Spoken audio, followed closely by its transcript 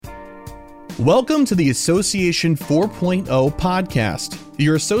Welcome to the Association 4.0 podcast,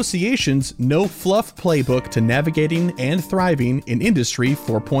 your association's no-fluff playbook to navigating and thriving in Industry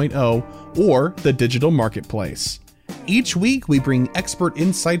 4.0 or the digital marketplace. Each week, we bring expert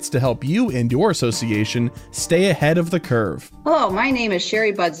insights to help you and your association stay ahead of the curve. Hello, my name is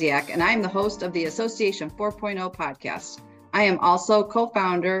Sherry Budziak, and I'm the host of the Association 4.0 podcast. I am also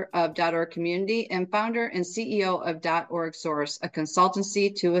co-founder of .org Community and founder and CEO of .org Source, a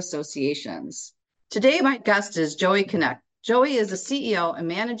consultancy to associations. Today, my guest is Joey Knecht. Joey is the CEO and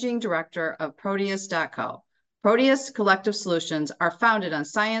managing director of Proteus.co. Proteus Collective Solutions are founded on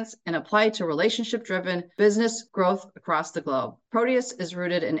science and applied to relationship-driven business growth across the globe. Proteus is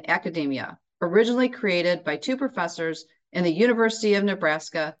rooted in academia, originally created by two professors in the University of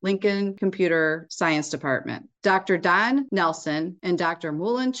Nebraska Lincoln Computer Science Department. Dr. Don Nelson and Dr.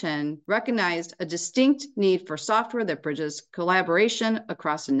 Mulin Chen recognized a distinct need for software that bridges collaboration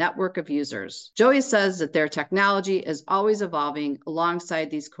across a network of users. Joey says that their technology is always evolving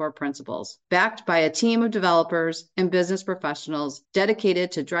alongside these core principles, backed by a team of developers and business professionals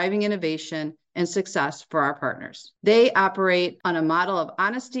dedicated to driving innovation and success for our partners. They operate on a model of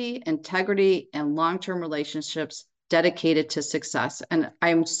honesty, integrity, and long-term relationships dedicated to success. And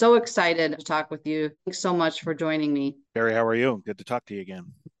I'm so excited to talk with you. Thanks so much for joining me. Barry, how are you? Good to talk to you again.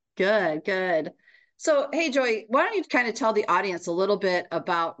 Good. So, hey, Joey, why don't you kind of tell the audience a little bit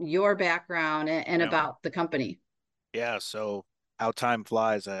about your background and about the company? Yeah, so how time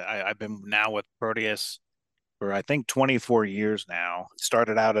flies. I've been now with Proteus for I think 24 years now.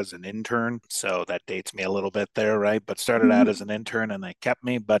 Started out as an intern, so that dates me a little bit there, right? But started out as an intern and they kept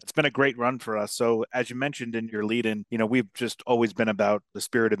me, but it's been a great run for us. So as you mentioned in your lead-in, we've just always been about the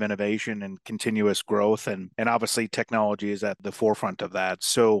spirit of innovation and continuous growth, and obviously technology is at the forefront of that.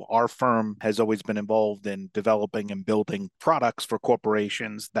 So our firm has always been involved in developing and building products for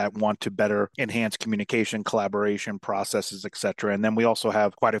corporations that want to better enhance communication, collaboration, processes, etc. And then we also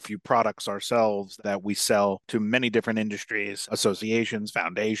have quite a few products ourselves that we sell to many different industries, associations,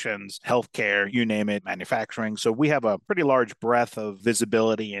 foundations, healthcare, you name it, manufacturing. So we have a pretty large breadth of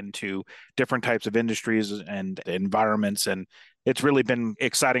visibility into different types of industries and environments. And it's really been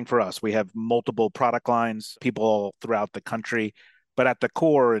exciting for us. We have multiple product lines, people throughout the country. But at the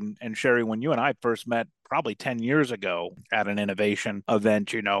core, and Sherry, when you and I first met probably 10 years ago at an innovation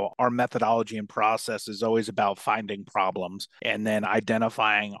event, our methodology and process is always about finding problems and then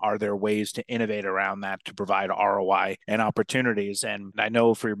identifying, are there ways to innovate around that to provide ROI and opportunities. And I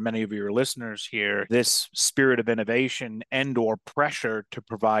know for many of your listeners here, this spirit of innovation and or pressure to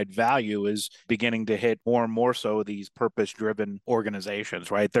provide value is beginning to hit more and more so these purpose-driven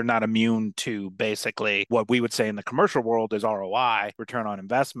organizations, right? They're not immune to basically what we would say in the commercial world is ROI, return on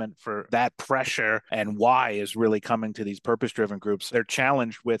investment. For that pressure and why is really coming to these purpose-driven groups. They're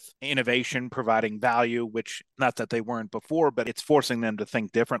challenged with innovation, providing value, which not that they weren't before, but it's forcing them to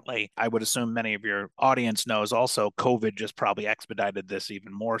think differently. I would assume many of your audience knows also COVID just probably expedited this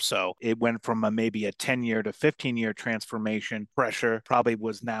even more so. It went from maybe a 10-year to 15-year transformation. Pressure probably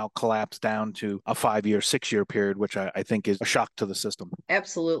was now collapsed down to a 5-year, 6-year period, which I think is a shock to the system.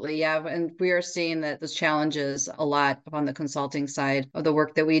 Absolutely, yeah. And we are seeing that those challenges a lot on the consulting side of the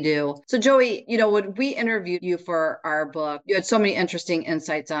work that we do. So Joey, when we interviewed you for our book, you had so many interesting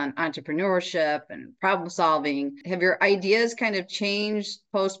insights on entrepreneurship and problem solving. Have your ideas kind of changed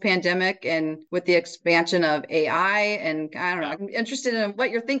post-pandemic and with the expansion of AI? And I don't know, I'm interested in what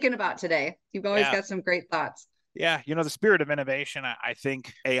you're thinking about today. You've always got some great thoughts. Yeah, the spirit of innovation, I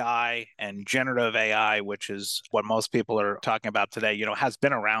think AI and generative AI, which is what most people are talking about today, has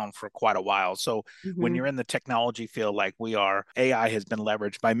been around for quite a while. So when you're in the technology field like we are, AI has been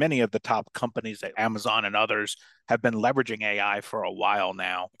leveraged by many of the top companies at Amazon and others have been leveraging AI for a while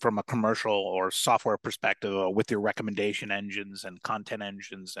now from a commercial or software perspective with your recommendation engines and content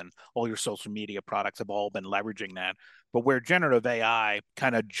engines, and all your social media products have all been leveraging that. But where generative AI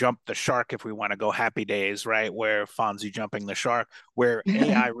kind of jumped the shark, if we want to go Happy Days, right, where Fonzie jumping the shark, where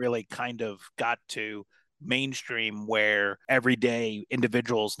AI really kind of got to mainstream, where everyday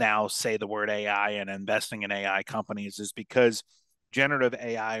individuals now say the word AI and investing in AI companies, is because generative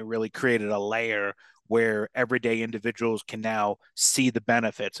AI really created a layer where everyday individuals can now see the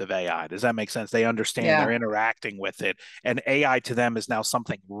benefits of AI. Does that make sense? They understand, they're interacting with it. And AI to them is now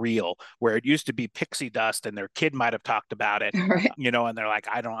something real, where it used to be pixie dust and their kid might have talked about it, Right. And they're like,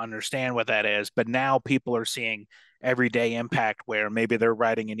 I don't understand what that is. But now people are seeing everyday impact where maybe they're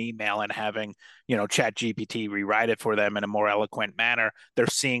writing an email and having, Chat GPT rewrite it for them in a more eloquent manner. They're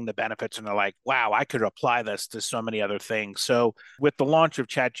seeing the benefits and they're like, wow, I could apply this to so many other things. So with the launch of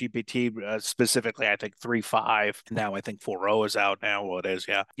Chat GPT, specifically, I think 3.5, now I think 4.0 is out now. Well, it is,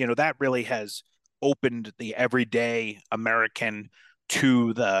 yeah. That really has opened the everyday American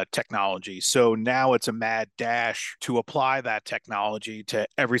to the technology. So now it's a mad dash to apply that technology to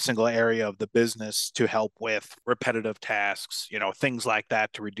every single area of the business to help with repetitive tasks, things like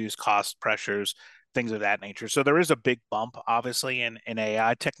that, to reduce cost pressures, things of that nature. So there is a big bump, obviously, in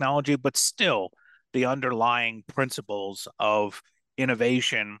AI technology, but still the underlying principles of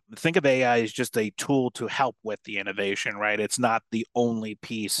innovation. Think of AI as just a tool to help with the innovation, right? It's not the only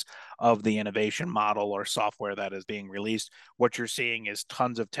piece of the innovation model or software that is being released. What you're seeing is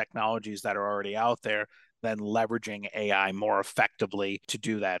tons of technologies that are already out there, then leveraging AI more effectively to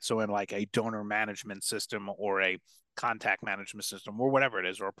do that. So in like a donor management system or a contact management system or whatever it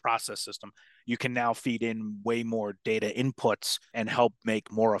is, or a process system, you can now feed in way more data inputs and help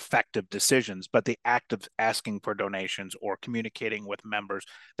make more effective decisions. But the act of asking for donations or communicating with members,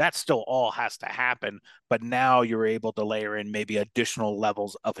 that still all has to happen. But now you're able to layer in maybe additional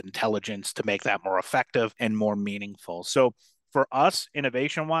levels of intelligence to make that more effective and more meaningful. So for us,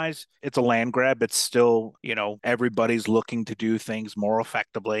 innovation wise, it's a land grab. It's still, everybody's looking to do things more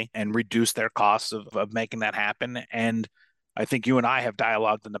effectively and reduce their costs of making that happen. And I think you and I have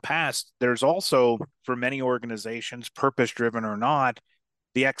dialogued in the past. There's also, for many organizations, purpose driven or not,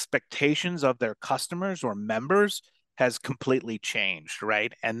 the expectations of their customers or members has completely changed,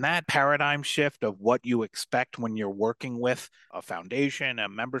 right? And that paradigm shift of what you expect when you're working with a foundation, a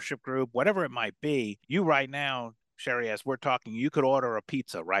membership group, whatever it might be, you right now, Sherry, as we're talking, you could order a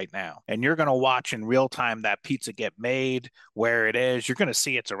pizza right now and you're going to watch in real time that pizza get made, where it is. You're going to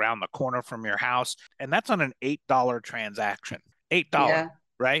see it's around the corner from your house. And that's on an $8 transaction. $8, Yeah.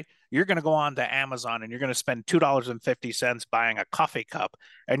 right? You're going to go on to Amazon and you're going to spend $2.50 buying a coffee cup,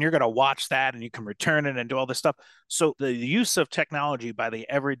 and you're going to watch that and you can return it and do all this stuff. So the use of technology by the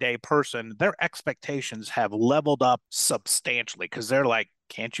everyday person, their expectations have leveled up substantially because they're like,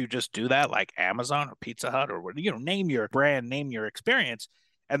 can't you just do that like Amazon or Pizza Hut or, name your brand, name your experience.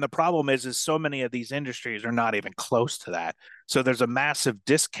 And the problem is so many of these industries are not even close to that. So there's a massive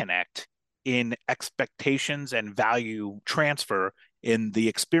disconnect in expectations and value transfer in the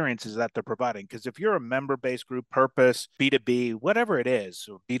experiences that they're providing. Because if you're a member-based group, purpose, B2B, whatever it is,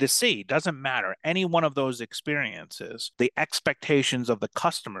 or B2C, doesn't matter. Any one of those experiences, the expectations of the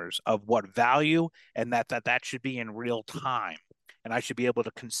customers of what value and that should be in real time. And I should be able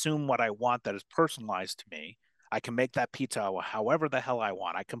to consume what I want that is personalized to me. I can make that pizza however the hell I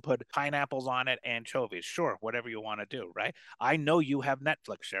want. I can put pineapples on it, anchovies, sure, whatever you want to do, right? I know you have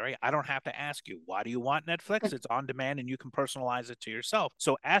Netflix, Sherry. I don't have to ask you, why do you want Netflix? It's on demand and you can personalize it to yourself.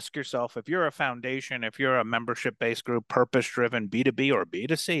 So ask yourself, if you're a foundation, if you're a membership-based group, purpose-driven, B2B or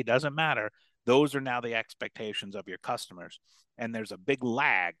B2C, doesn't matter. Those are now the expectations of your customers. And there's a big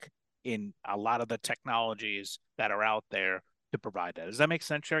lag in a lot of the technologies that are out there to provide that. Does that make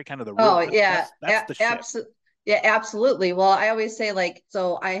sense, Sherry? Kind of the real, that's the shift. Absolutely. Yeah, absolutely. Well, I always say, like,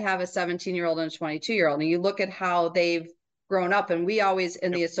 so I have a 17-year-old and a 22-year-old, and you look at how they've grown up, and we always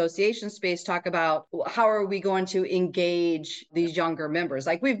in the association space talk about how are we going to engage these younger members.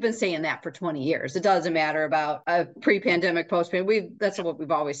 Like, we've been saying that for 20 years. It doesn't matter about a pre-pandemic, post-pandemic. That's what we've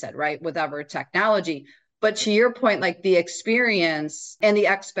always said, right? With our technology. But to your point, like the experience and the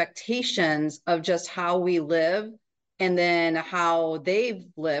expectations of just how we live, and then how they've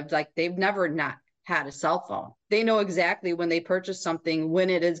lived, like they've never not had a cell phone. They know exactly when they purchase something,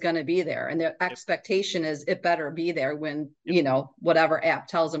 when it is going to be there. And their expectation is it better be there when, whatever app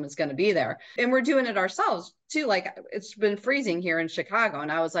tells them it's going to be there. And we're doing it ourselves too. Like, it's been freezing here in Chicago.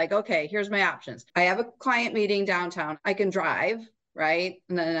 And I was like, okay, here's my options. I have a client meeting downtown. I can drive, right?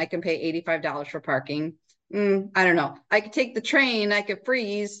 And then I can pay $85 for parking. I don't know. I could take the train, I could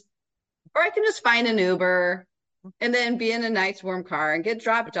freeze, or I can just find an Uber and then be in a nice warm car and get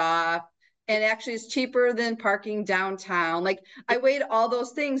dropped off. And actually it's cheaper than parking downtown. Like, I weighed all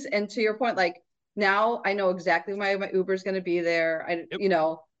those things. And to your point, like, now I know exactly when my Uber is going to be there.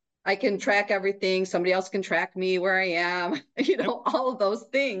 I can track everything. Somebody else can track me where I am, all of those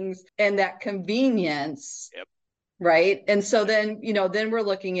things and that convenience. Right. And so then we're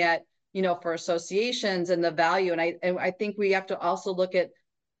looking at, for associations and the value. And I think we have to also look at,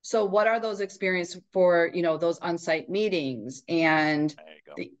 so what are those experiences for, those on-site meetings and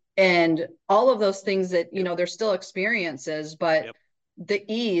all of those things that, they're still experiences, but the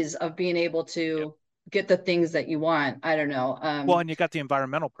ease of being able to get the things that you want. I don't know. Well, and you got the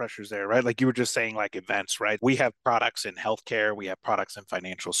environmental pressures there, right? Like you were just saying, like events, right? We have products in healthcare, we have products in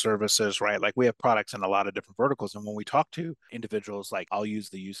financial services, right? Like we have products in a lot of different verticals. And when we talk to individuals, like I'll use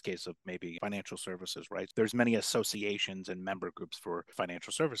the use case of maybe financial services, right? There's many associations and member groups for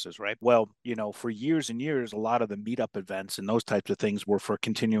financial services, right? Well, for years and years, a lot of the meetup events and those types of things were for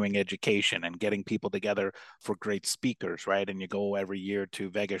continuing education and getting people together for great speakers, right? And you go every year to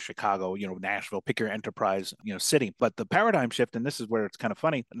Vegas, Chicago, Nashville, pick your enterprise, city. But the paradigm shift, and this is where it's kind of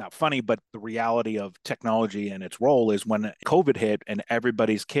funny, not funny, but the reality of technology and its role is when COVID hit and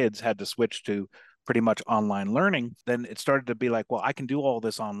everybody's kids had to switch to pretty much online learning, then it started to be like, well, I can do all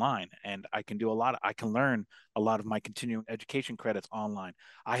this online and I can learn a lot of my continuing education credits online.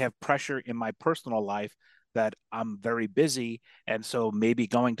 I have pressure in my personal life that I'm very busy. And so maybe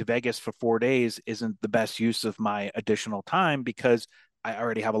going to Vegas for 4 days isn't the best use of my additional time because I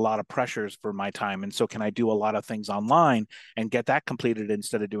already have a lot of pressures for my time. And so can I do a lot of things online and get that completed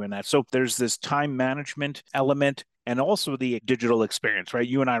instead of doing that? So there's this time management element and also the digital experience, right?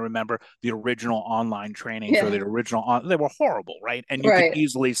 You and I remember the original online trainings or the original, they were horrible, right? And you could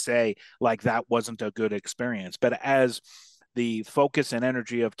easily say like that wasn't a good experience. But as the focus and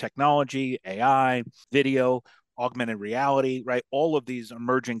energy of technology, AI, video, augmented reality, right? All of these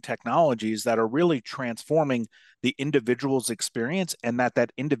emerging technologies that are really transforming the individual's experience, and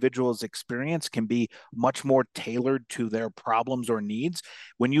that individual's experience can be much more tailored to their problems or needs.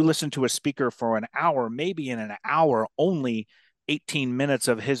 When you listen to a speaker for an hour, maybe in an hour only 18 minutes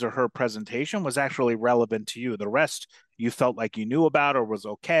of his or her presentation was actually relevant to you. The rest you felt like you knew about or was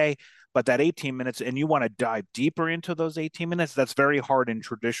okay. But that 18 minutes, and you want to dive deeper into those 18 minutes, that's very hard in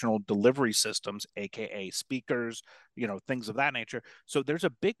traditional delivery systems, AKA speakers, things of that nature. So there's a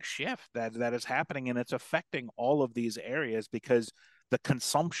big shift that is happening, and it's affecting all of these areas because the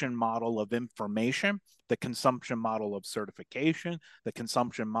consumption model of information, the consumption model of certification, the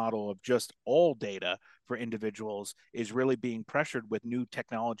consumption model of just all data for individuals is really being pressured with new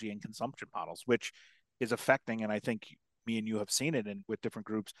technology and consumption models, which is affecting, and I think me and you have seen it with different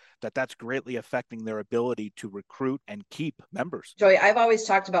groups, that's greatly affecting their ability to recruit and keep members. Joey, I've always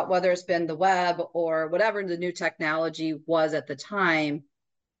talked about whether it's been the web or whatever the new technology was at the time,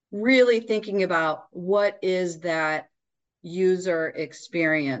 really thinking about what is that user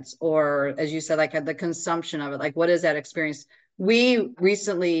experience, or as you said, like the consumption of it, like what is that experience? We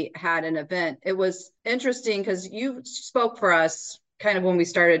recently had an event. It was interesting because you spoke for us kind of when we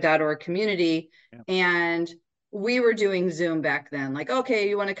started .org community, and we were doing Zoom back then. Like, okay,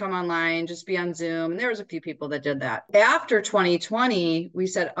 you want to come online, just be on Zoom. And there was a few people that did that. After 2020, we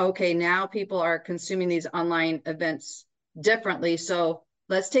said, okay, now people are consuming these online events differently. So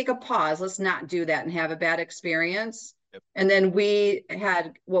let's take a pause. Let's not do that and have a bad experience. And then we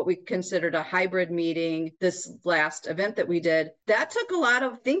had what we considered a hybrid meeting, this last event that we did. That took a lot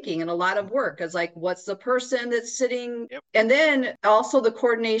of thinking and a lot of work. It's like, what's the person that's sitting? And then also the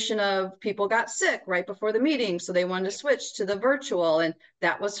coordination of people got sick right before the meeting. So they wanted to switch to the virtual, and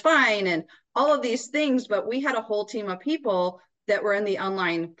that was fine. And all of these things, but we had a whole team of people that were in the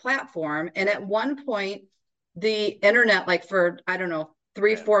online platform. And at one point, the internet, like for, I don't know,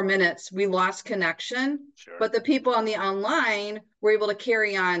 3-4 minutes, we lost connection. But the people on the online were able to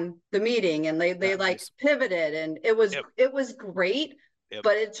carry on the meeting, and they like pivoted, and it was great.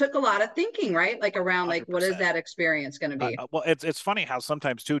 But it took a lot of thinking, right? Like around 100%. Like, what is that experience going to be? Well, it's funny how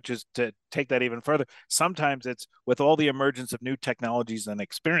sometimes too, just to take that even further, sometimes it's with all the emergence of new technologies and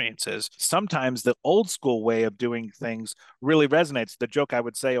experiences, sometimes the old school way of doing things really resonates. The joke I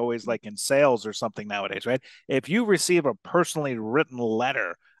would say always, like in sales or something nowadays, right? If you receive a personally written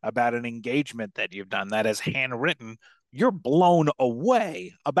letter about an engagement that you've done that is handwritten, you're blown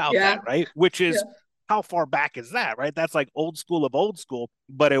away about that, right? Which is how far back is that, right? That's like old school of old school,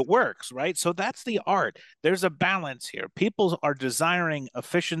 but it works, right? So that's the art. There's a balance here. People are desiring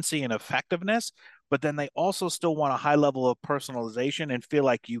efficiency and effectiveness, but then they also still want a high level of personalization and feel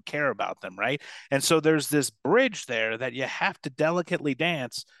like you care about them, right? And so there's this bridge there that you have to delicately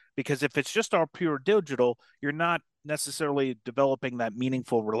dance, because if it's just all pure digital, you're not necessarily developing that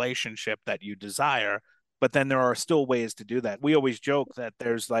meaningful relationship that you desire. But then there are still ways to do that. We always joke that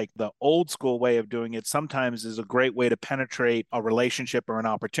there's like the old school way of doing it sometimes is a great way to penetrate a relationship or an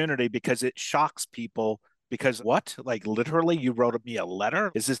opportunity, because it shocks people because what? Like literally you wrote me a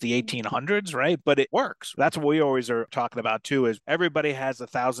letter? Is this the 1800s, right? But it works. That's what we always are talking about too, is everybody has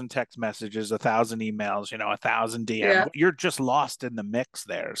 1,000 text messages, 1,000 emails, 1,000 DM. Yeah. You're just lost in the mix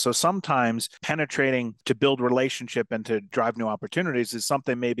there. So sometimes penetrating to build relationship and to drive new opportunities is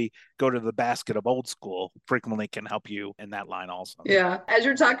something maybe go to the basket of old school frequently can help you in that line also. Yeah. As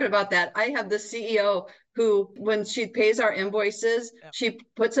you're talking about that, I have the CEO who, when she pays our invoices, she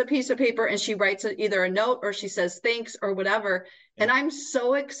puts a piece of paper and she writes either a note or she says thanks or whatever. And I'm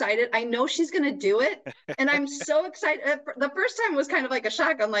so excited. I know she's going to do it. And I'm so excited. The first time was kind of like a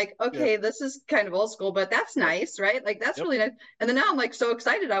shock. I'm like, okay, this is kind of old school, but that's nice, right? Like, that's really nice. And then now I'm like so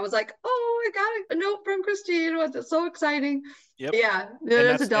excited. I was like, oh, I got a note from Christine. It was so exciting. Yep. Yeah. And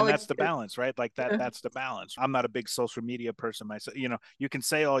that's the balance, right? Like that's the balance. I'm not a big social media person myself. You can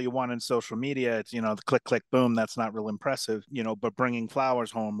say all you want in social media. It's, the click, click, boom. That's not real impressive, but bringing flowers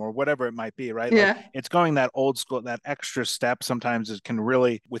home or whatever it might be, right? Yeah. Like it's going that old school, that extra step sometimes it can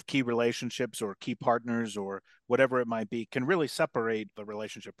really, with key relationships or key partners or whatever it might be, can really separate the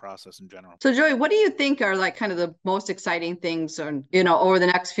relationship process in general. So Joey, what do you think are like kind of the most exciting things on, over the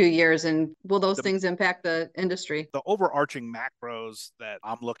next few years, and will those things impact the industry? The overarching macros that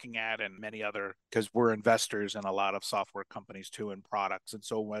I'm looking at and many other, because we're investors in a lot of software companies too and products. And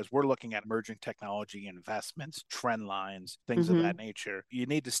so as we're looking at emerging technology investments, trend lines, things of that nature, you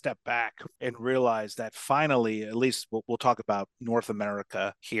need to step back and realize that finally, at least we'll talk about North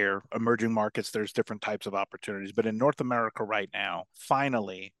America here, emerging markets, there's different types of opportunities. But in North America right now,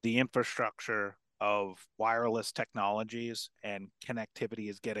 finally, the infrastructure of wireless technologies and connectivity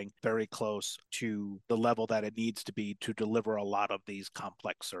is getting very close to the level that it needs to be to deliver a lot of these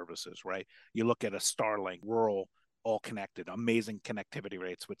complex services, right? You look at a Starlink, rural, all connected, amazing connectivity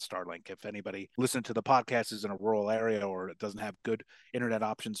rates with Starlink. If anybody listening to the podcast is in a rural area or it doesn't have good internet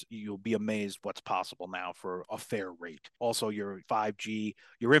options, you'll be amazed what's possible now for a fair rate. Also, your 5G,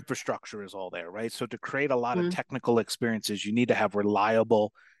 your infrastructure is all there, right? So to create a lot of technical experiences, you need to have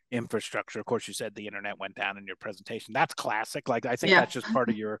reliable infrastructure. Of course, you said the internet went down in your presentation. That's classic. Like I think that's just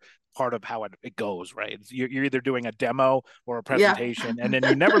part of how it goes, right? You're either doing a demo or a presentation, and then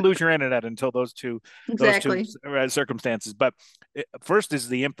you never lose your internet until those two circumstances. But first is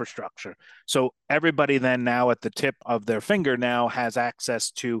the infrastructure. So everybody then now at the tip of their finger now has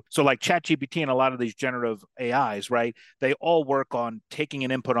access to, so like ChatGPT and a lot of these generative AIs, right? They all work on taking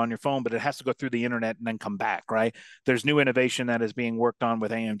an input on your phone, but it has to go through the internet and then come back, right? There's new innovation that is being worked on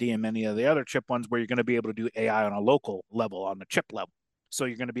with AMD and many of the other chip ones where you're going to be able to do AI on a local level, on the chip level. So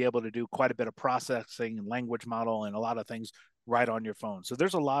you're going to be able to do quite a bit of processing and language model and a lot of things right on your phone. So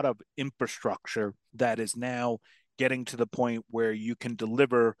there's a lot of infrastructure that is now getting to the point where you can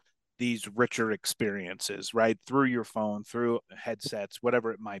deliver these richer experiences, right? Through your phone, through headsets,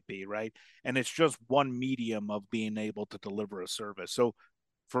 whatever it might be, right? And it's just one medium of being able to deliver a service. So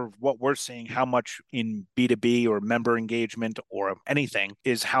for what we're seeing, how much in B2B or member engagement or anything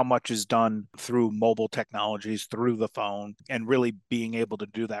is how much is done through mobile technologies, through the phone, and really being able to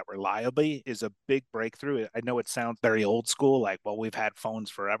do that reliably is a big breakthrough. I know it sounds very old school, like, well, we've had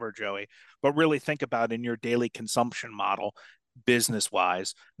phones forever, Joey, but really think about in your daily consumption model, business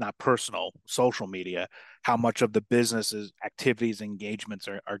wise, not personal, social media, how much of the business's activities, engagements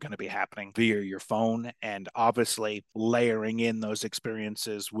are going to be happening via your phone, and obviously layering in those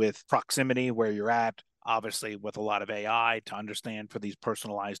experiences with proximity where you're at, obviously with a lot of AI to understand for these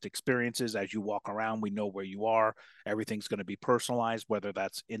personalized experiences. As you walk around, we know where you are. Everything's going to be personalized, whether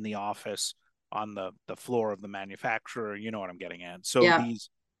that's in the office, on the floor of the manufacturer, you know what I'm getting at. So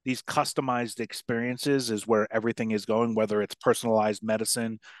these customized experiences is where everything is going, whether it's personalized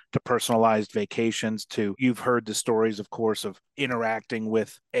medicine to personalized vacations to, you've heard the stories, of course, of interacting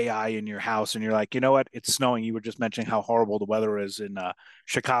with AI in your house. And you're like, you know what? It's snowing. You were just mentioning how horrible the weather is in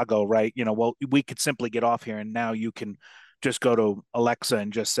Chicago, right? Well, we could simply get off here and now you can just go to Alexa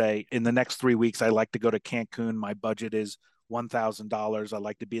and just say, in the next 3 weeks, I like to go to Cancun. My budget is $1,000. I'd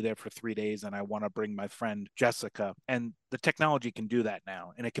like to be there for 3 days and I want to bring my friend Jessica. And the technology can do that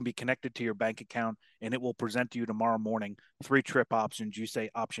now. And it can be connected to your bank account and it will present to you tomorrow morning 3 trip options. You say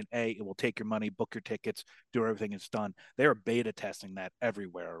option A, it will take your money, book your tickets, do everything. It's done. They're beta testing that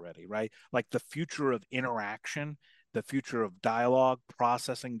everywhere already, right? Like the future of interaction, the future of dialogue,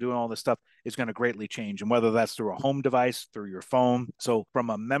 processing, doing all this stuff is going to greatly change. And whether that's through a home device, through your phone. So from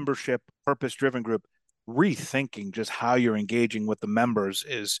a membership, purpose-driven group, rethinking just how you're engaging with the members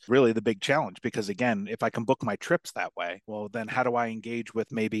is really the big challenge. Because again, if I can book my trips that way, well, then how do I engage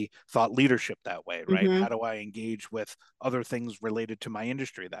with maybe thought leadership that way, right? How do I engage with other things related to my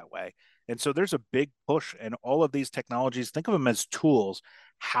industry that way? And so there's a big push, and all of these technologies, think of them as tools.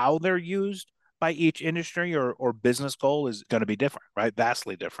 How they're used by each industry or business goal is going to be different, right?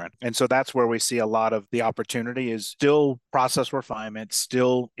 Vastly different. And so that's where we see a lot of the opportunity is still process refinement,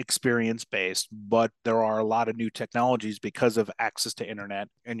 still experience based, but there are a lot of new technologies because of access to internet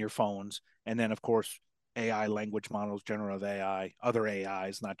and your phones. And then, of course, AI language models, generative AI, other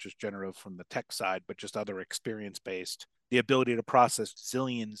AIs, not just generative from the tech side, but just other experience based, the ability to process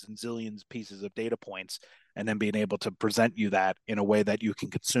zillions and zillions pieces of data points and then being able to present you that in a way that you can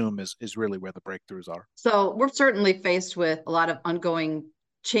consume is really where the breakthroughs are. So we're certainly faced with a lot of ongoing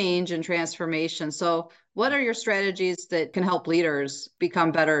change and transformation. So what are your strategies that can help leaders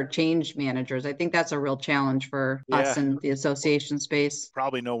become better change managers? I think that's a real challenge for us in the association space.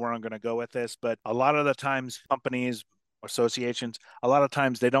 Probably know where I'm going to go with this, but a lot of the times companies, associations, a lot of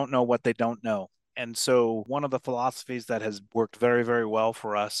times they don't know what they don't know. And so one of the philosophies that has worked very, very well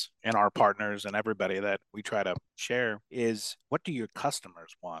for us and our partners and everybody that we try to share is, what do your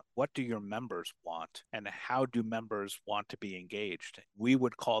customers want? What do your members want? And how do members want to be engaged? We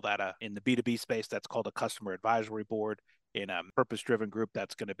would call that in the B2B space, that's called a customer advisory board. In a purpose-driven group,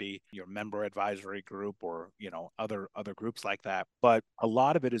 that's going to be your member advisory group or, other groups like that. But a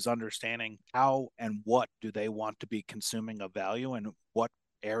lot of it is understanding how and what do they want to be consuming of value, and what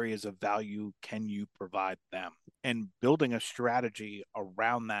areas of value can you provide them, and building a strategy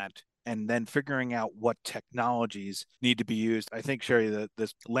around that, and then figuring out what technologies need to be used. I think, Sherry, that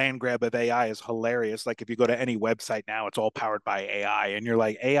this land grab of AI is hilarious. Like, if you go to any website now, it's all powered by AI, and you're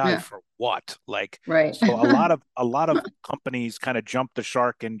like, AI for what? Like, right. So a lot of companies kind of jump the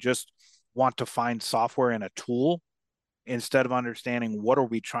shark and just want to find software and a tool instead of understanding what are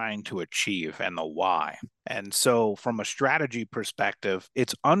we trying to achieve and the why. And so from a strategy perspective,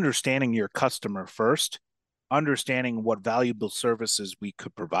 it's understanding your customer first, understanding what valuable services we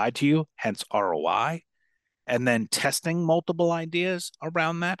could provide to you, hence ROI, and then testing multiple ideas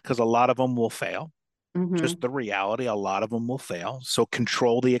around that, because a lot of them will fail. Mm-hmm. Just the reality, a lot of them will fail. So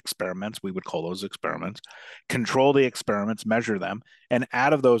control the experiments. We would call those experiments. Control the experiments, measure them. And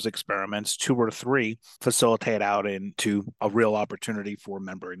out of those experiments, 2 or 3 facilitate out into a real opportunity for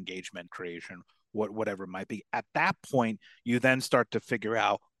member engagement creation, whatever it might be. At that point, you then start to figure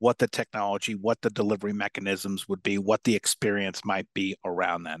out what the technology, what the delivery mechanisms would be, what the experience might be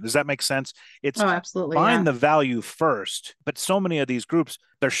around that. Does that make sense? It's absolutely. Find the value first, but so many of these groups,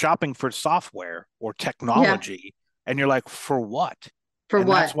 they're shopping for software or technology, and you're like, for what? For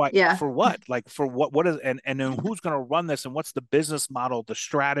what? That's why, for what? Like, for what is, and then who's going to run this, and what's the business model, the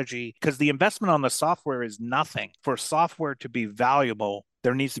strategy? Because the investment on the software is nothing. For software to be valuable,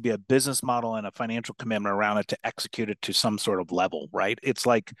 there needs to be a business model and a financial commitment around it to execute it to some sort of level, right? It's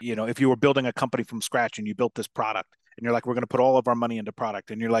like, if you were building a company from scratch and you built this product and you're like, we're going to put all of our money into product.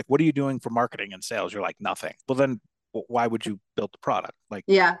 And you're like, what are you doing for marketing and sales? You're like, nothing. Well, then why would you build the product? Like,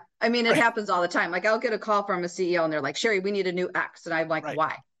 yeah. I mean, it happens all the time. Like, I'll get a call from a CEO and they're like, Sherry, we need a new X. And I'm like,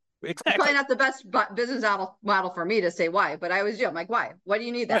 why? Exactly. Probably not the best business model for me to say why, but I was, I'm like, why? Why do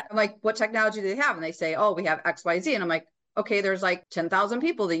you need that? Right. I'm like, what technology do they have? And they say, oh, we have XYZ. And I'm like, okay, there's like 10,000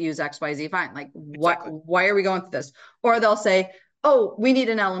 people that use XYZ. Fine. Like, why are we going through this? Or they'll say, oh, we need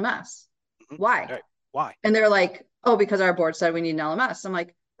an LMS. Mm-hmm. Why? Right. Why? And they're like, oh, because our board said we need an LMS. I'm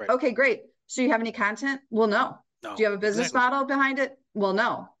like, okay, great. So you have any content? Well, no. Do you have a business model behind it? Well,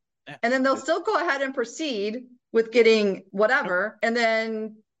 no. Yeah. And then they'll still go ahead and proceed with getting whatever. And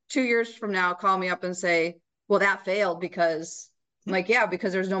then 2 years from now, call me up and say, well, that failed because I'm like, yeah,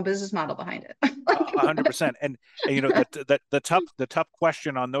 because there's no business model behind it. 100%. And the tough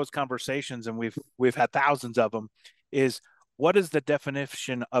question on those conversations, and we've had thousands of them, is, what is the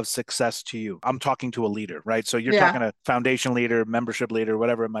definition of success to you? I'm talking to a leader, right? So you're talking a foundation leader, membership leader,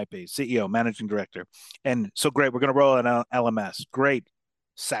 whatever it might be, CEO, managing director. And so, great, we're going to roll an LMS. Great,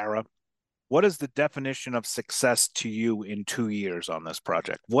 Sarah. What is the definition of success to you in 2 years on this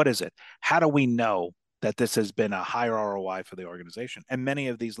project? What is it? How do we know that this has been a higher ROI for the organization? And many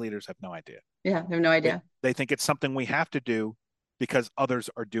of these leaders have no idea. Yeah, they have no idea. They think it's something we have to do because others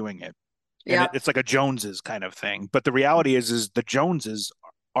are doing it. And it's like a Joneses kind of thing. But the reality is the Joneses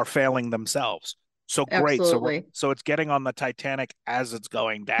are failing themselves. So great. So it's getting on the Titanic as it's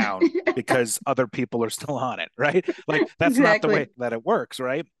going down because other people are still on it, right? Like, that's not the way that it works,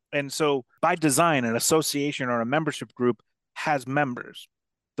 right? And so by design, an association or a membership group has members.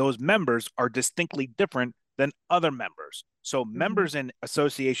 Those members are distinctly different than other members. So members in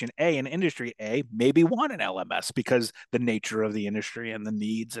association A and industry A maybe want an LMS because the nature of the industry and the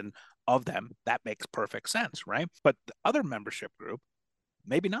needs and of them, that makes perfect sense, right? But the other membership group,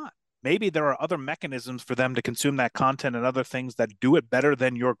 maybe not. Maybe there are other mechanisms for them to consume that content and other things that do it better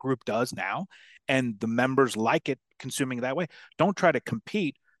than your group does now. And the members like it consuming that way. Don't try to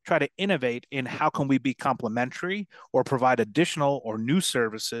compete. try to innovate in how can we be complementary or provide additional or new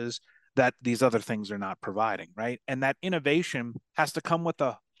services that these other things are not providing, right? And that innovation has to come with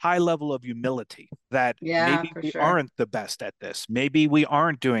a high level of humility that Yeah, maybe for we sure. aren't the best at this. Maybe we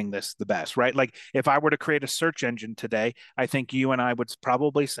aren't doing this the best, right? Like if I were to create a search engine today, I think you and I would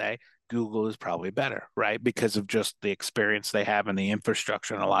probably say Google is probably better, right? Because of just the experience they have and the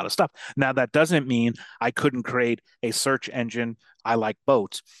infrastructure and a lot of stuff. Now, that doesn't mean I couldn't create a search engine. I like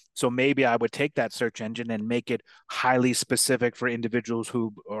boats. So maybe I would take that search engine and make it highly specific for individuals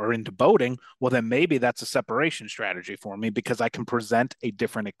who are into boating. Well, then maybe that's a separation strategy for me because I can present a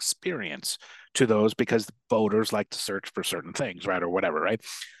different experience to those because boaters like to search for certain things, right? Or whatever, right?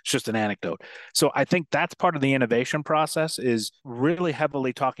 It's just an anecdote. So I think that's part of the innovation process is really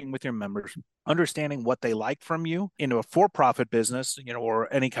heavily talking with your members, understanding what they like from you into a for-profit business,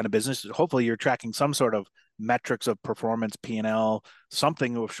 or any kind of business. Hopefully you're tracking some sort of metrics of performance, P&L,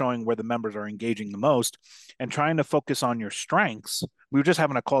 something of showing where the members are engaging the most and trying to focus on your strengths. We were just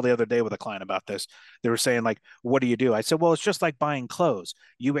having a call the other day with a client about this. They were saying like, what do you do? I said, well, it's just like buying clothes.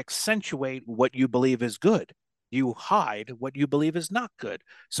 You accentuate what you believe is good. You hide what you believe is not good.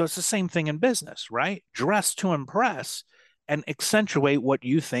 So it's the same thing in business, right? Dress to impress and accentuate what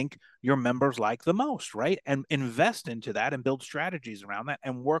you think your members like the most, right? And invest into that and build strategies around that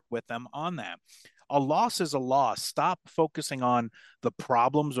and work with them on that. A loss is a loss. Stop focusing on the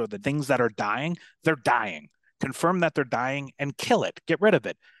problems or the things that are dying. They're dying. Confirm that they're dying and kill it. Get rid of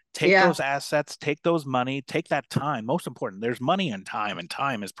it. Take Yeah. those assets, take those money, take that time. Most important, there's money and time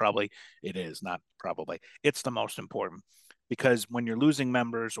is probably, it is not probably, it's the most important because when you're losing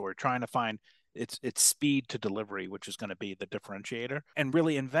members or trying to find it's speed to delivery, which is going to be the differentiator, and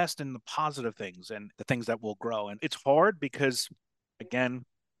really invest in the positive things and the things that will grow. And it's hard because, again,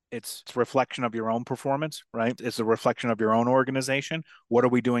 it's a reflection of your own performance, right? It's a reflection of your own organization. What are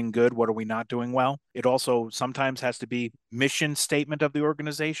we doing good? What are we not doing well? It also sometimes has to be mission statement of the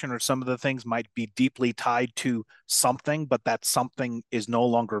organization, or some of the things might be deeply tied to something, but that something is no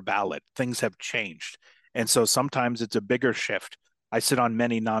longer valid. Things have changed. And so sometimes it's a bigger shift. I sit on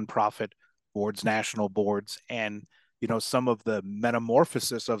many nonprofit boards, national boards, and some of the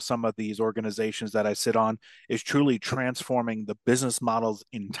metamorphosis of some of these organizations that I sit on is truly transforming the business models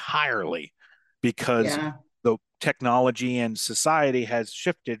entirely because Yeah. the technology and society has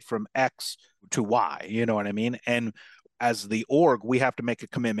shifted from X to Y, you know what I mean? And as the org, we have to make a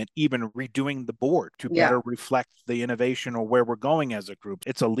commitment, even redoing the board to Yeah. better reflect the innovation or where we're going as a group.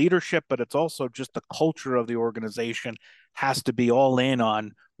 It's a leadership, but it's also just the culture of the organization has to be all in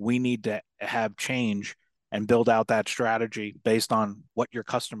on we need to have change and build out that strategy based on what your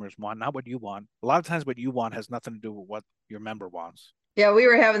customers want, not what you want. A lot of times what you want has nothing to do with what your member wants. Yeah, we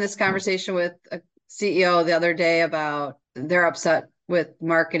were having this conversation with a CEO the other day about they're upset with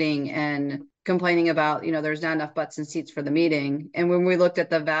marketing and complaining about, there's not enough butts and seats for the meeting. And when we looked at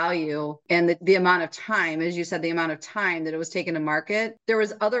the value and the amount of time, as you said, the amount of time that it was taken to market, there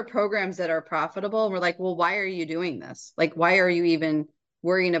was other programs that are profitable. And we're like, well, why are you doing this? Like, why are you even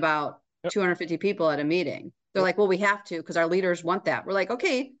worrying about 250 people at a meeting? They're like, well, we have to because our leaders want that. We're like,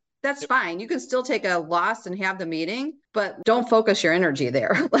 okay, that's fine. You can still take a loss and have the meeting, but don't focus your energy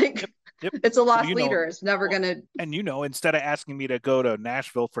there. Like Yep. it's a Well, lost leader. It's never well, going to. and instead of asking me to go to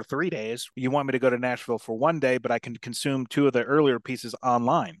Nashville for 3 days, you want me to go to Nashville for one day, but I can consume two of the earlier pieces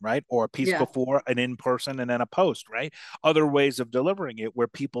online, right? Or a piece Yeah. before, an in person, and then a post, right? Other ways of delivering it where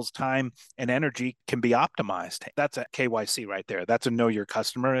people's time and energy can be optimized. That's a KYC right there. That's a know your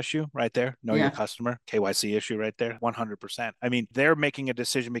customer issue right there. Know your Yeah. customer, KYC issue right there. 100%. I mean, they're making a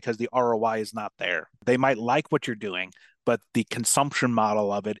decision because the ROI is not there. They might like what you're doing, but the consumption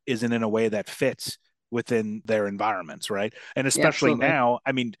model of it isn't in a way that fits within their environments, right? And Yeah, especially absolutely. now,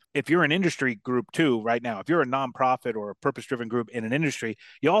 I mean, if you're an industry group too, right now, if you're a nonprofit or a purpose driven group in an industry,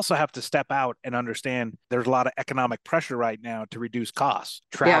 you also have to step out and understand there's a lot of economic pressure right now to reduce costs,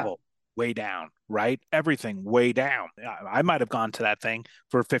 Yeah. travel way down, right? Everything way down. I might have gone to that thing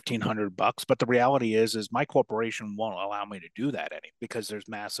for $1,500, but the reality is my corporation won't allow me to do that any because there's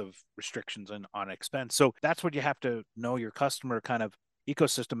massive restrictions on expense. So that's what you have to know your customer kind of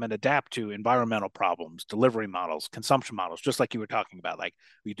ecosystem and adapt to environmental problems, delivery models, consumption models, just like you were talking about. Like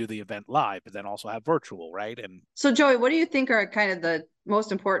we do the event live, but then also have virtual, right? And So, Joey, what do you think are kind of the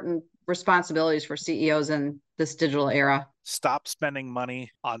most important responsibilities for CEOs in this digital era? stop spending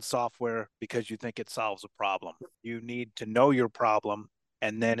money on software because you think it solves a problem. You need to know your problem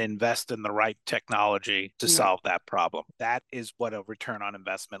and then invest in the right technology to Yeah. solve that problem. That is what a return on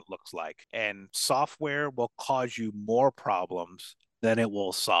investment looks like. And software will cause you more problems then it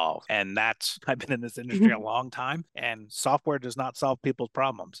will solve. And that's, I've been in this industry a long time, and software does not solve people's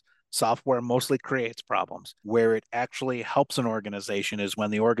problems. Software mostly creates problems. Where it actually helps an organization is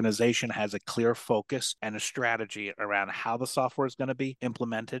when the organization has a clear focus and a strategy around how the software is going to be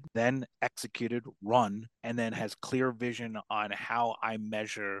implemented, then executed, run, and then has clear vision on how I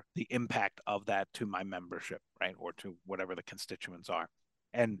measure the impact of that to my membership, right? Or to whatever the constituents are.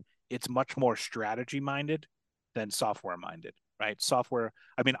 And it's much more strategy minded than software minded, right? Software,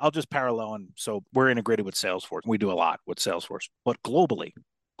 I mean, I'll just parallel. And so we're integrated with Salesforce. We do a lot with Salesforce, but globally,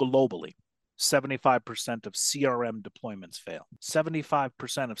 75% of CRM deployments fail.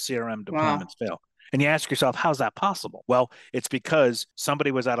 75% of CRM Wow. deployments fail. And you ask yourself, how's that possible? Well, it's because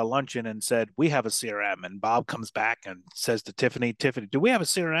somebody was at a luncheon and said, we have a CRM. And Bob comes back and says to Tiffany, do we have a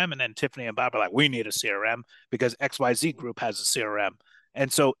CRM? And then Tiffany and Bob are like, we need a CRM because XYZ group has a CRM.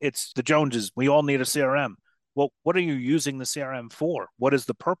 And so it's the Joneses. We all need a CRM. Well, what are you using the CRM for? What is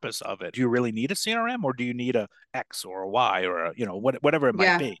the purpose of it? Do you really need a CRM, or do you need a X or a Y or a, whatever it might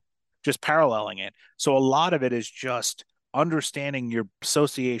Yeah. be? Just paralleling it. So a lot of it is just understanding your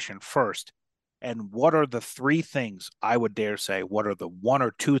association first. And what are the three things, I would dare say, what are the one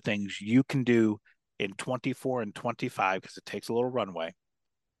or two things you can do in 24 and 25, because it takes a little runway.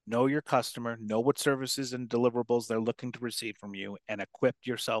 Know your customer, know what services and deliverables they're looking to receive from you, and equip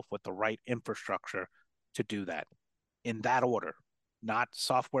yourself with the right infrastructure to do that in that order, not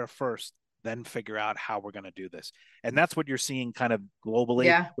software first, then figure out how we're going to do this. And that's what you're seeing kind of globally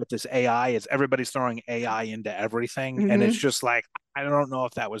Yeah. with this AI is everybody's throwing AI into everything. And it's Mm-hmm. just like, I don't know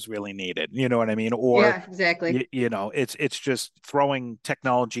if that was really needed. You know what I mean? Or, Yeah, exactly. it's just throwing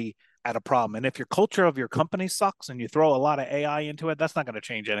technology at a problem. And if your culture of your company sucks and you throw a lot of AI into it, that's not going to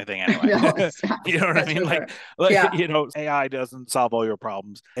change anything anyway. No, it's not. You know what I That's mean? for Like, sure. Yeah. AI doesn't solve all your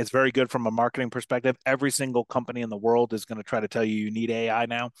problems. It's very good from a marketing perspective. Every single company in the world is going to try to tell you need AI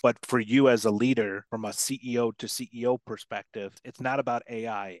now. But for you as a leader, from a CEO to CEO perspective, it's not about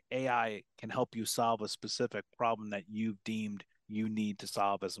AI. AI can help you solve a specific problem that you've deemed you need to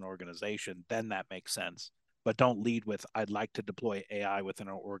solve as an organization. Then that makes sense. But don't lead with, I'd like to deploy AI within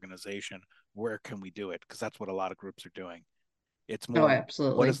our organization. Where can we do it? Because that's what a lot of groups are doing. It's Oh, more, what is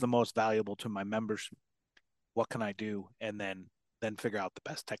absolutely. the most valuable to my members? What can I do? And then figure out the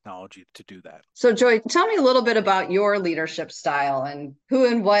best technology to do that. So, Joy, tell me a little bit about your leadership style and who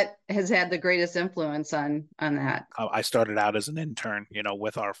and what has had the greatest influence on that. I started out as an intern,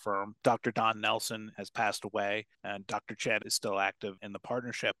 with our firm. Dr. Don Nelson has passed away, and Dr. Chen is still active in the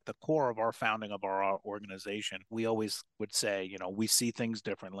partnership. The core of our founding of our organization, we always would say, we see things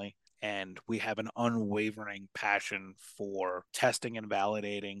differently, and we have an unwavering passion for testing and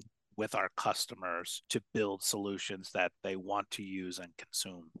validating with our customers to build solutions that they want to use and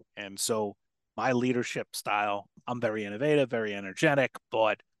consume. And so my leadership style, I'm very innovative, very energetic,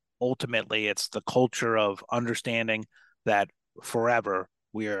 but ultimately it's the culture of understanding that forever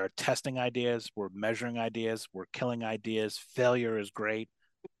we are testing ideas, we're measuring ideas, we're killing ideas. Failure is great.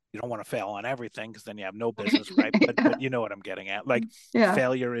 You don't want to fail on everything because then you have no business, right? But you know what I'm getting at. Like, Yeah.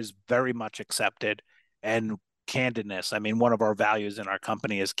 failure is very much accepted, and candidness. I mean, one of our values in our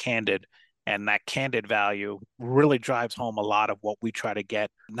company is candid. And that candid value really drives home a lot of what we try to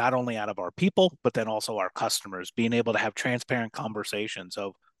get, not only out of our people, but then also our customers, being able to have transparent conversations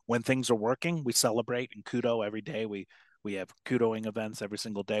of when things are working, we celebrate and kudo every day. We have kudoing events every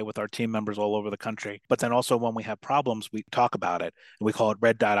single day with our team members all over the country. But then also when we have problems, we talk about it, and we call it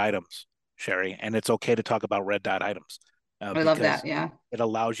red dot items, Sherry. And it's okay to talk about red dot items I love because that. Yeah. it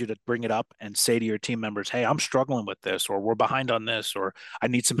allows you to bring it up and say to your team members, hey, I'm struggling with this, or we're behind on this, or I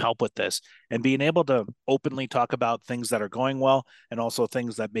need some help with this. And being able to openly talk about things that are going well and also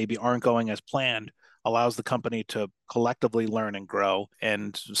things that maybe aren't going as planned allows the company to collectively learn and grow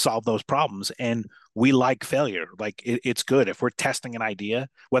and solve those problems. And we like failure. Like, it's good if we're testing an idea,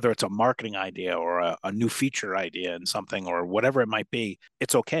 whether it's a marketing idea or a new feature idea in something or whatever it might be.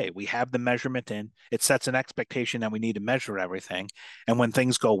 It's okay. We have the measurement in. It sets an expectation that we need to measure everything. And when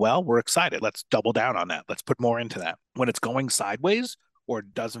things go well, we're excited. Let's double down on that. Let's put more into that. When it's going sideways or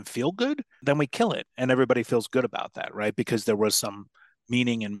doesn't feel good, then we kill it. And everybody feels good about that, right? Because there was some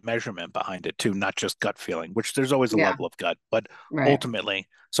meaning and measurement behind it too, not just gut feeling, which there's always a Yeah. level of gut, but Right. ultimately,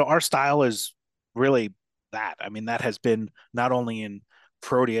 so our style is really that. I mean, that has been not only in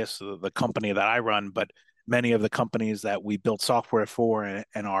Proteus, the company that I run, but many of the companies that we built software for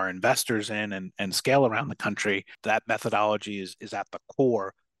and are investors in and scale around the country. That methodology is at the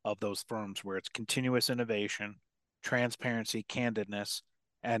core of those firms, where it's continuous innovation, transparency, candidness,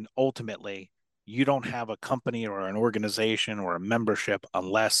 and ultimately you don't have a company or an organization or a membership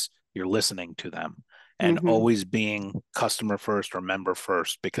unless you're listening to them. and always being customer first or member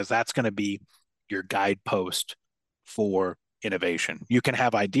first, because that's going to be your guidepost for innovation. You can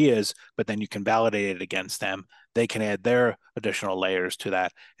have ideas, but then you can validate it against them. They can add their additional layers to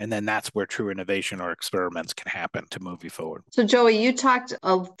that. And then that's where true innovation or experiments can happen to move you forward. So Joey, you talked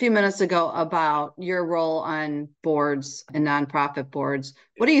a few minutes ago about your role on boards and nonprofit boards.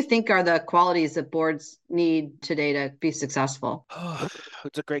 What do you think are the qualities that boards need today to be successful? Oh,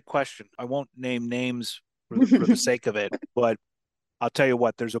 it's a great question. I won't name names for the sake of it, but I'll tell you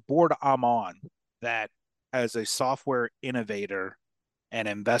what, there's a board I'm on that, as a software innovator and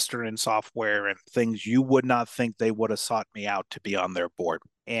investor in software and things, you would not think they would have sought me out to be on their board.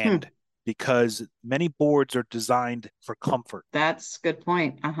 And because many boards are designed for comfort. That's a good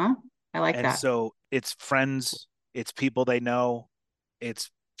point. I like that. And so it's friends, it's people they know,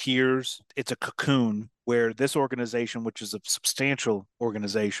 it's peers, it's a cocoon where this organization, which is a substantial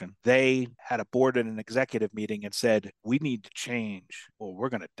organization, they had a board and an executive meeting and said, we need to change or we're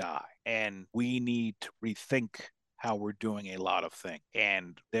going to die. And we need to rethink how we're doing a lot of things.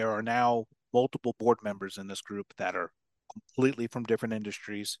 And there are now multiple board members in this group that are completely from different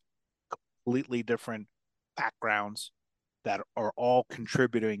industries, completely different backgrounds, that are all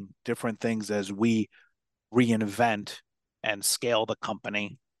contributing different things as we reinvent and scale the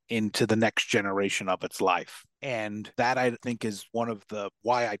company into the next generation of its life. And that, I think, is one of the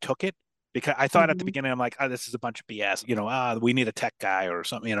why I took it, because I thought at the beginning, I'm like, oh, this is a bunch of BS, we need a tech guy or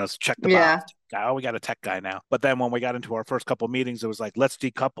something, check the box. Oh, we got a tech guy now. But then when we got into our first couple of meetings, it was like, let's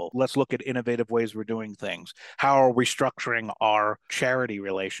decouple. Let's look at innovative ways we're doing things. How are we structuring our charity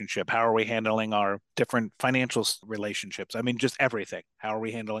relationship? How are we handling our different financial relationships? I mean, just everything. How are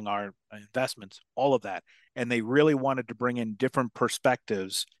we handling our investments? All of that. And they really wanted to bring in different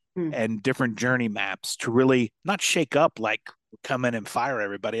perspectives and different journey maps to really not shake up like come in and fire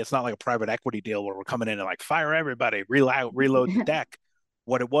everybody. It's not like a private equity deal where we're coming in and like fire everybody, reload the deck.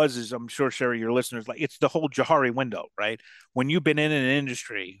 What it was is, I'm sure, Sherry, your listeners, like, it's the whole Johari window, right? When you've been in an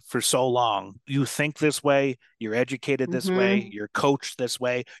industry for so long, you think this way, you're educated this way, you're coached this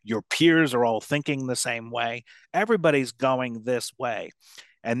way, your peers are all thinking the same way. Everybody's going this way.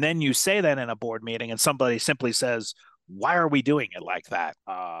 And then you say that in a board meeting and somebody simply says, why are we doing it like that?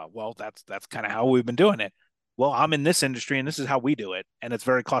 Well, that's kind of how we've been doing it. Well, I'm in this industry and this is how we do it. And it's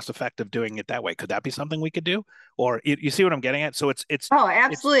very cost effective doing it that way. Could that be something we could do? Or you see what I'm getting at? So it's oh,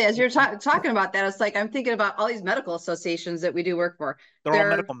 absolutely. As you're talking about that, it's like, I'm thinking about all these medical associations that we do work for. They're all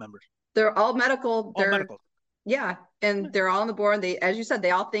medical members. They're all medical. All medical. Yeah. And they're all on the board. They, as you said,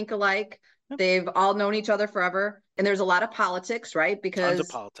 they all think alike. They've all known each other forever. And there's a lot of politics, right? Because tons of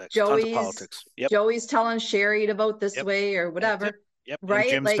politics. Joey's telling Sherry to vote this way or whatever. Yep.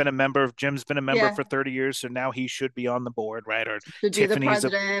 Right. And Jim's been a member for 30 years. So now he should be on the board, right? Or should be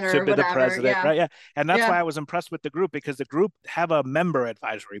the president, right? Yeah. And that's why I was impressed with the group, because the group have a member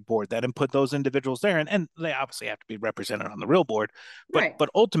advisory board that input those individuals there. And they obviously have to be represented on the real board. But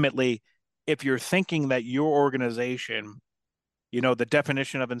ultimately, if you're thinking that your organization, the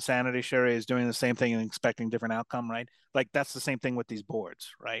definition of insanity, Sherry, is doing the same thing and expecting different outcome, right? Like, that's the same thing with these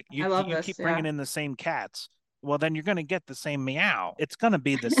boards, right? You keep bringing in the same cats. Well, then you're going to get the same meow. It's going to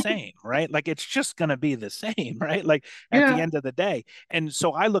be the same, right? Like, it's just going to be the same, right? Like, at the end of the day. And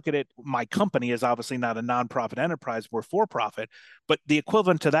so I look at it, my company is obviously not a nonprofit enterprise, we're for profit, but the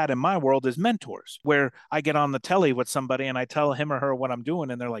equivalent to that in my world is mentors, where I get on the telly with somebody and I tell him or her what I'm doing.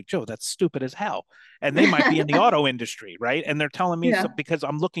 And they're like, Joe, that's stupid as hell. And they might be in the auto industry, right? And they're telling me because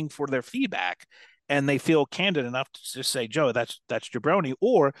I'm looking for their feedback. And they feel candid enough to just say, Joe, that's jabroni.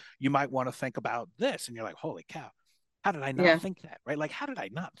 Or you might want to think about this. And you're like, holy cow, how did I not think that? Right? Like, how did I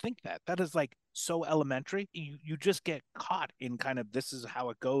not think that? That is like so elementary. You just get caught in kind of, this is how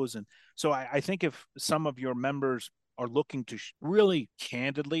it goes. And so I think if some of your members are looking to really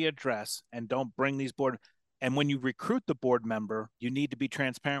candidly address and don't bring these board, and when you recruit the board member, you need to be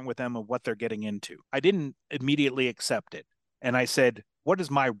transparent with them of what they're getting into. I didn't immediately accept it. And I said, what is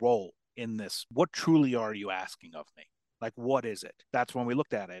my role in this? What truly are you asking of me? Like, what is it? That's when we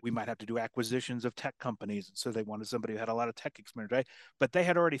looked at it. We might have to do acquisitions of tech companies. And so they wanted somebody who had a lot of tech experience, right? But they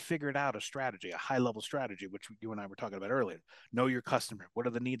had already figured out a strategy, a high level strategy, which you and I were talking about earlier. Know your customer. What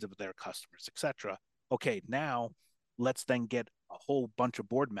are the needs of their customers, etc. Okay, now let's then get a whole bunch of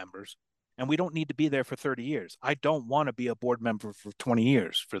board members. And we don't need to be there for 30 years. I don't want to be a board member for 20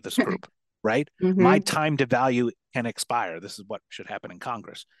 years for this group, right? My time to value can expire. This is what should happen in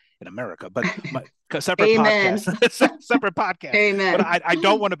Congress in America, but separate podcast, separate podcast. Amen. But I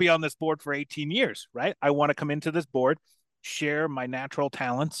don't want to be on this board for 18 years, right? I want to come into this board, share my natural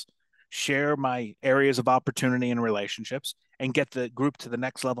talents, share my areas of opportunity and relationships, and get the group to the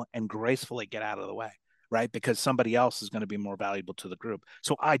next level and gracefully get out of the way. right? Because somebody else is going to be more valuable to the group.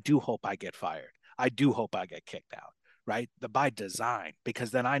 So I do hope I get fired. I do hope I get kicked out, right? By design, because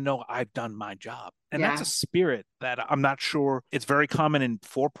then I know I've done my job. And that's a spirit that I'm not sure it's very common in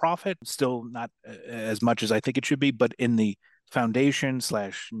for-profit, still not as much as I think it should be, but in the foundation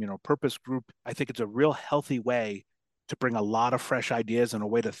slash, purpose group, I think it's a real healthy way to bring a lot of fresh ideas and a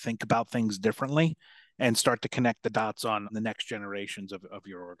way to think about things differently and start to connect the dots on the next generations of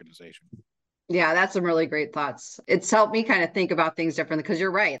your organization. Yeah, that's some really great thoughts. It's helped me kind of think about things differently because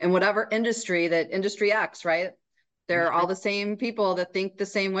you're right. In whatever industry, that industry X, right? They're all the same people that think the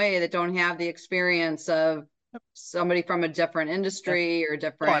same way, that don't have the experience of somebody from a different industry or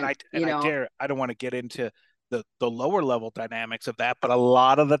different, I don't want to get into the lower level dynamics of that, but a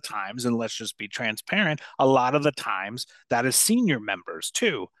lot of the times, and let's just be transparent, a lot of the times that is senior members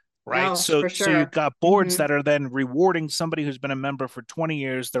too. Right. Oh, so for sure. you've got boards that are then rewarding somebody who's been a member for 20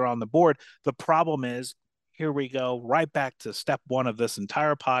 years. They're on the board. The problem is, here we go, right back to step one of this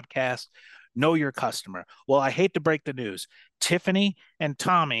entire podcast. Know your customer. Well, I hate to break the news. Tiffany and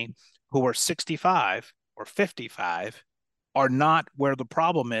Tommy, who are 65 or 55, are not where the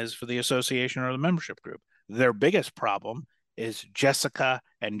problem is for the association or the membership group. Their biggest problem is Jessica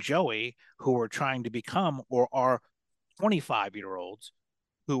and Joey, who are trying to become or are 25-year-olds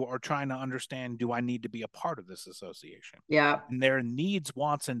who are trying to understand, do I need to be a part of this association? Yeah. And their needs,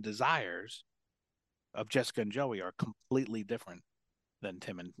 wants, and desires of Jessica and Joey are completely different than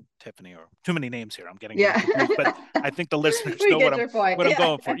Tim and Tiffany, or too many names here. I'm getting confused, but I think the listeners know what I'm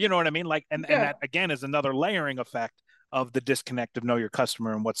going for. You know what I mean? Like, and that again is another layering effect of the disconnect of know your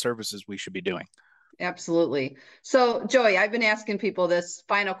customer and what services we should be doing. Absolutely. So, Joey, I've been asking people this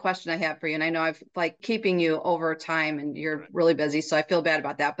final question I have for you, and I know I've keeping you over time and you're really busy, so I feel bad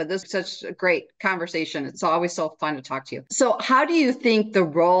about that, but this is such a great conversation. It's always so fun to talk to you. So how do you think the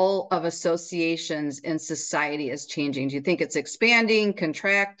role of associations in society is changing? Do you think it's expanding,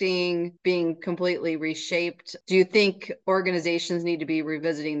 contracting, being completely reshaped? Do you think organizations need to be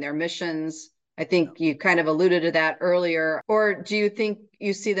revisiting their missions? I think you kind of alluded to that earlier. Or do you think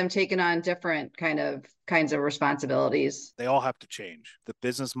you see them taking on different kinds of responsibilities? They all have to change. The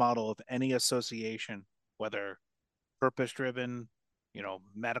business model of any association, whether purpose-driven,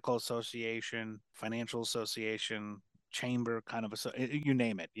 medical association, financial association, chamber kind of, you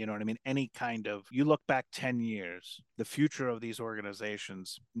name it, you know what I mean? Any kind of, you look back 10 years, the future of these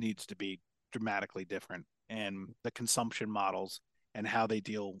organizations needs to be dramatically different. And the consumption models and how they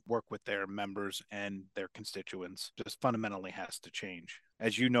work with their members and their constituents just fundamentally has to change.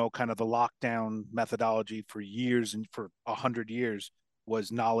 As you know, kind of the lockdown methodology for years and for 100 years was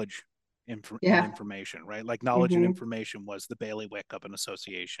knowledge and information, right? Like knowledge and information was the bailiwick of an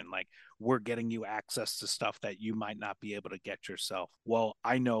association. Like, we're getting you access to stuff that you might not be able to get yourself. Well,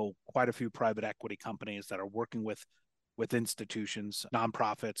 I know quite a few private equity companies that are working with institutions,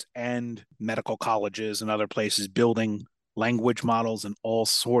 nonprofits, and medical colleges and other places, building language models and all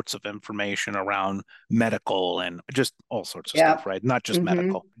sorts of information around medical and just all sorts of stuff, right? Not just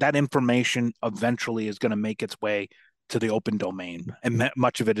medical. That information eventually is going to make its way to the open domain, and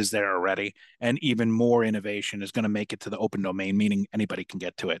much of it is there already. And even more innovation is going to make it to the open domain, meaning anybody can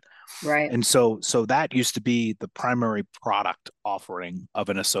get to it. Right. And so that used to be the primary product offering of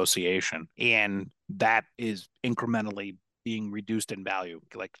an association, and that is incrementally being reduced in value,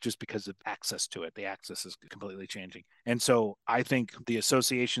 like just because of access to it. The access is completely changing. And so I think the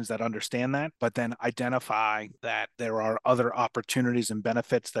associations that understand that, but then identify that there are other opportunities and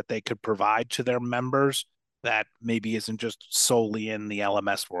benefits that they could provide to their members that maybe isn't just solely in the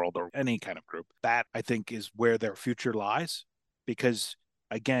LMS world or any kind of group. That, I think, is where their future lies. Because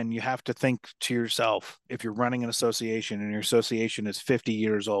again, you have to think to yourself, if you're running an association and your association is 50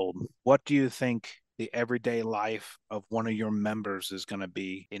 years old, what do you think the everyday life of one of your members is going to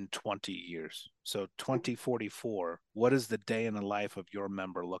be in 20 years? So 2044, what is the day in the life of your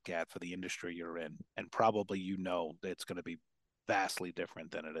member look at for the industry you're in? And probably that it's going to be vastly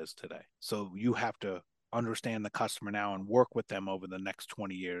different than it is today. So you have to understand the customer now and work with them over the next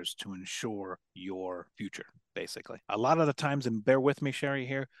 20 years to ensure your future, basically. A lot of the times, and bear with me, Sherry,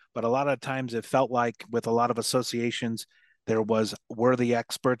 here, but a lot of times it felt like with a lot of associations, there was, we're the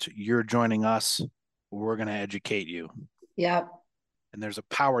experts, you're joining us, we're going to educate you. Yep. And there's a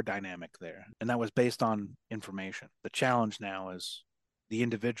power dynamic there. And that was based on information. The challenge now is the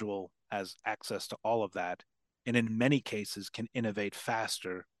individual has access to all of that, and in many cases can innovate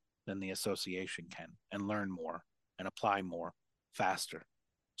faster than the association can, and learn more and apply more faster.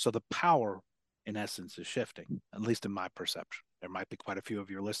 So the power, in essence, is shifting, at least in my perception. There might be quite a few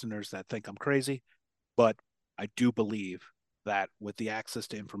of your listeners that think I'm crazy, but I do believe that with the access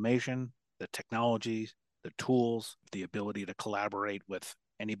to information, the technology, the tools, the ability to collaborate with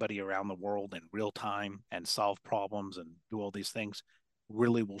anybody around the world in real time and solve problems and do all these things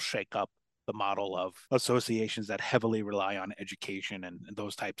really will shake up the model of associations that heavily rely on education and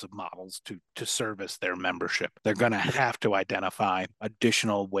those types of models to service their membership. They're going to have to identify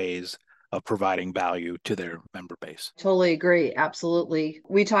additional ways of providing value to their member base. Totally agree. Absolutely.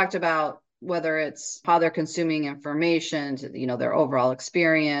 We talked about whether it's how they're consuming information, their overall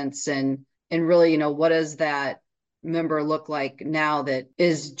experience and really, what does that member look like now that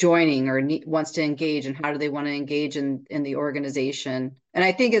is joining or wants to engage, and how do they want to engage in the organization? And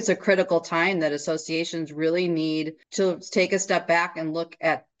I think it's a critical time that associations really need to take a step back and look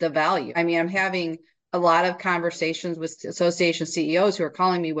at the value. I mean, I'm having a lot of conversations with association CEOs who are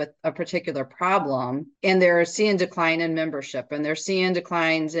calling me with a particular problem, and they're seeing decline in membership, and they're seeing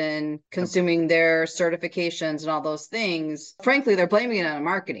declines in consuming their certifications and all those things. Frankly, they're blaming it on a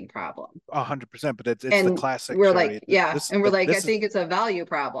marketing problem. 100%, but it's the classic. We're like, I think it's a value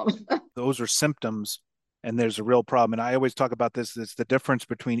problem. Those are symptoms, and there's a real problem. And I always talk about this. It's the difference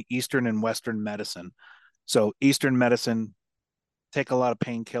between Eastern and Western medicine. So Eastern medicine, take a lot of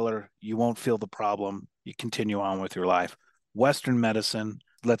painkiller, you won't feel the problem, you continue on with your life. Western medicine,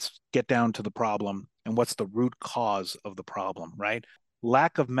 let's get down to the problem and what's the root cause of the problem, right?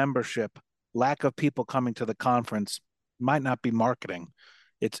 Lack of membership, lack of people coming to the conference might not be marketing.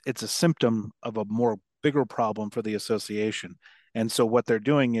 It's a symptom of a more bigger problem for the association. And so what they're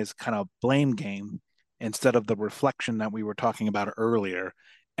doing is kind of blame game instead of the reflection that we were talking about earlier,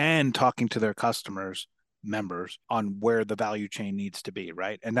 and talking to their customers, members, on where the value chain needs to be,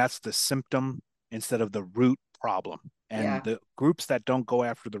 right? And that's the symptom instead of the root problem. And the groups that don't go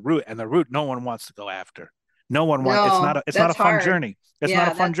after the root, and the root no one wants to go after. No one wants. It's not a fun journey. It's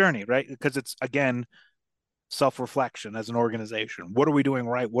not a fun journey, right? Because it's, again, self-reflection as an organization. What are we doing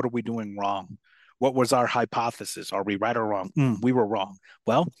right? What are we doing wrong? What was our hypothesis? Are we right or wrong? We were wrong.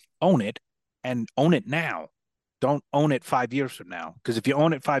 Well, own it, and own it now. Don't own it 5 years from now, because if you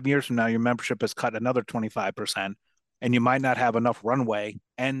own it 5 years from now, your membership has cut another 25%, and you might not have enough runway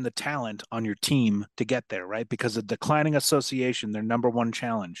and the talent on your team to get there, right? Because a declining association, their number one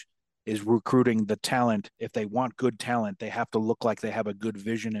challenge is recruiting the talent. If they want good talent, they have to look like they have a good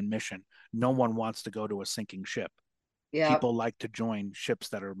vision and mission. No one wants to go to a sinking ship. Yeah. People like to join ships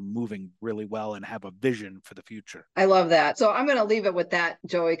that are moving really well and have a vision for the future. I love that. So I'm going to leave it with that,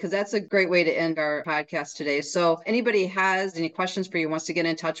 Joey, because that's a great way to end our podcast today. So anybody has any questions for you, wants to get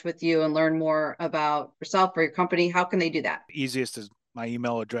in touch with you and learn more about yourself or your company, how can they do that? Easiest is my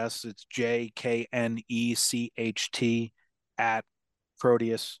email address. It's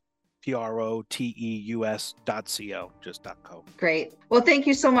jknecht@Proteus, PROTEUS.co, just .co. Great. Well, thank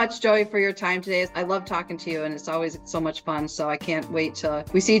you so much, Joey, for your time today. I love talking to you, and it's always so much fun. So I can't wait till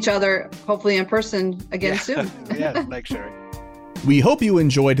we see each other, hopefully in person again soon. Yeah, thanks, Sherry. We hope you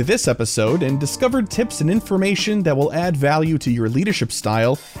enjoyed this episode and discovered tips and information that will add value to your leadership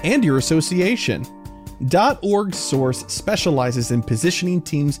style and your association. .org Source specializes in positioning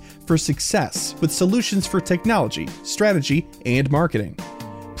teams for success with solutions for technology, strategy, and marketing.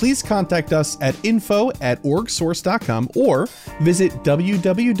 Please contact us at info@orgsource.com or visit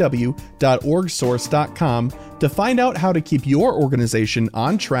www.orgsource.com to find out how to keep your organization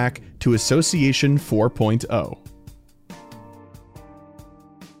on track to Association 4.0.